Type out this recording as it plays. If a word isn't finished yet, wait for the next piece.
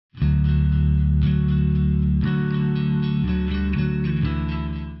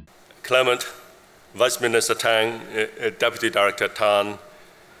Clement, Vice Minister Tang, Deputy Director Tan,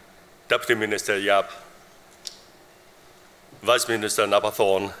 Deputy Minister Yap, Vice Minister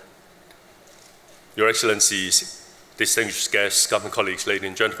Napathorn, Your Excellencies, distinguished guests, government colleagues, ladies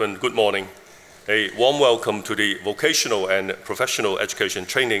and gentlemen, good morning. A warm welcome to the Vocational and Professional Education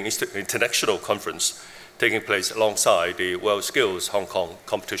Training International Conference taking place alongside the World Skills Hong Kong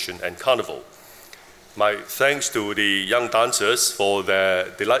Competition and Carnival. My thanks to the young dancers for their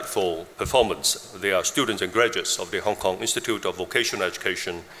delightful performance. They are students and graduates of the Hong Kong Institute of Vocational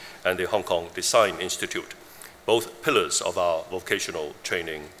Education and the Hong Kong Design Institute, both pillars of our Vocational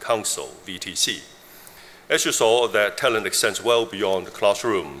Training Council, VTC. As you saw, their talent extends well beyond the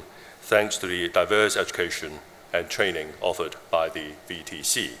classroom, thanks to the diverse education and training offered by the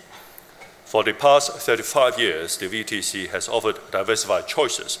VTC. For the past 35 years, the VTC has offered diversified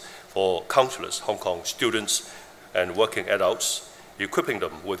choices for countless Hong Kong students and working adults, equipping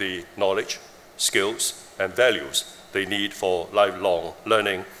them with the knowledge, skills, and values they need for lifelong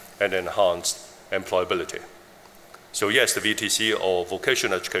learning and enhanced employability. So yes, the VTC, or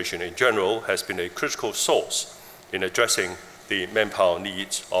vocational education in general, has been a critical source in addressing the manpower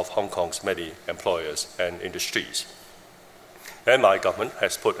needs of Hong Kong's many employers and industries. And my government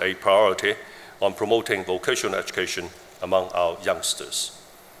has put a priority on promoting vocational education among our youngsters.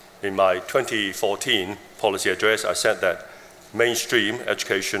 In my 2014 policy address, I said that mainstream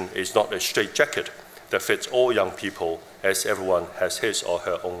education is not a straitjacket that fits all young people, as everyone has his or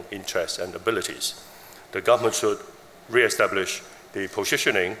her own interests and abilities. The government should re-establish the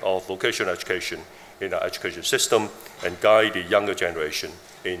positioning of vocational education in our education system and guide the younger generation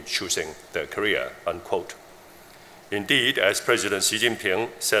in choosing their career, unquote. Indeed, as President Xi Jinping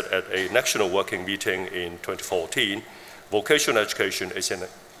said at a national working meeting in 2014, vocational education is an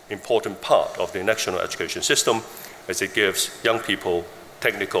important part of the national education system as it gives young people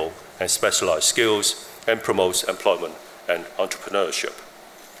technical and specialized skills and promotes employment and entrepreneurship.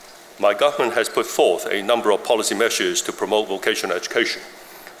 My government has put forth a number of policy measures to promote vocational education.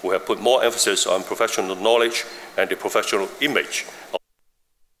 We have put more emphasis on professional knowledge and the professional image.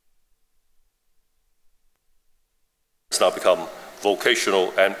 It's now become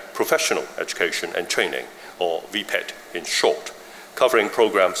vocational and professional education and training, or VPET in short, covering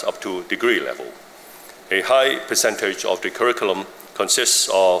programs up to degree level. A high percentage of the curriculum consists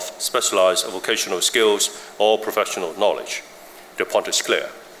of specialized vocational skills or professional knowledge. The point is clear.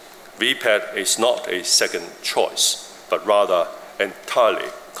 VPET is not a second choice, but rather entirely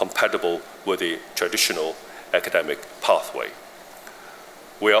compatible with the traditional academic pathway.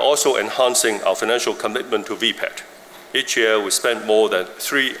 We are also enhancing our financial commitment to VPET. Each year, we spend more than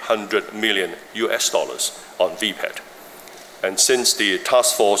 $300 million on VPET. And since the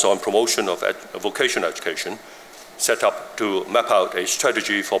Task Force on Promotion of Vocational Education set up to map out a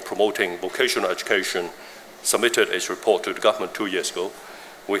strategy for promoting vocational education, submitted its report to the government 2 years ago,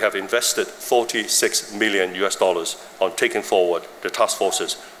 we have invested $46 million on taking forward the task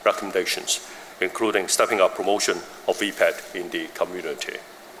force's recommendations, including stepping up promotion of VPET in the community.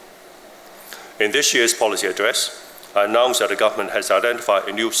 In this year's policy address, I announced that the government has identified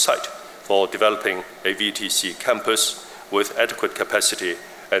a new site for developing a VTC campus with adequate capacity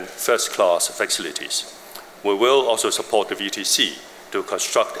and first-class facilities. We will also support the VTC to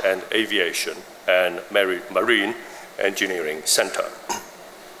construct an aviation and marine engineering center.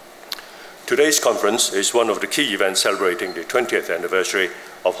 Today's conference is one of the key events celebrating the 20th anniversary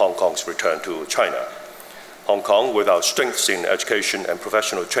of Hong Kong's return to China. Hong Kong, with our strengths in education and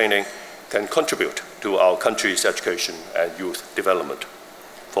professional training, can contribute to our country's education and youth development.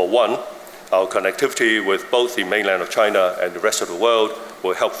 For one, our connectivity with both the mainland of China and the rest of the world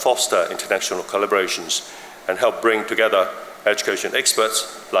will help foster international collaborations and help bring together education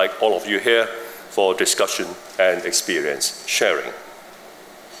experts like all of you here for discussion and experience sharing.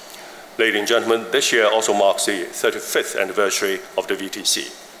 Ladies and gentlemen, this year also marks the 35th anniversary of the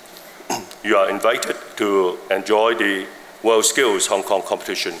VTC. You are invited to enjoy the World Skills Hong Kong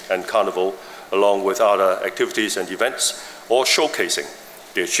Competition and Carnival, along with other activities and events, all showcasing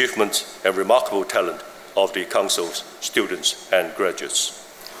the achievements and remarkable talent of the Council's students and graduates.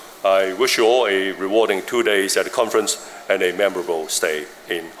 I wish you all a rewarding 2 days at the conference and a memorable stay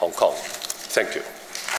in Hong Kong. Thank you.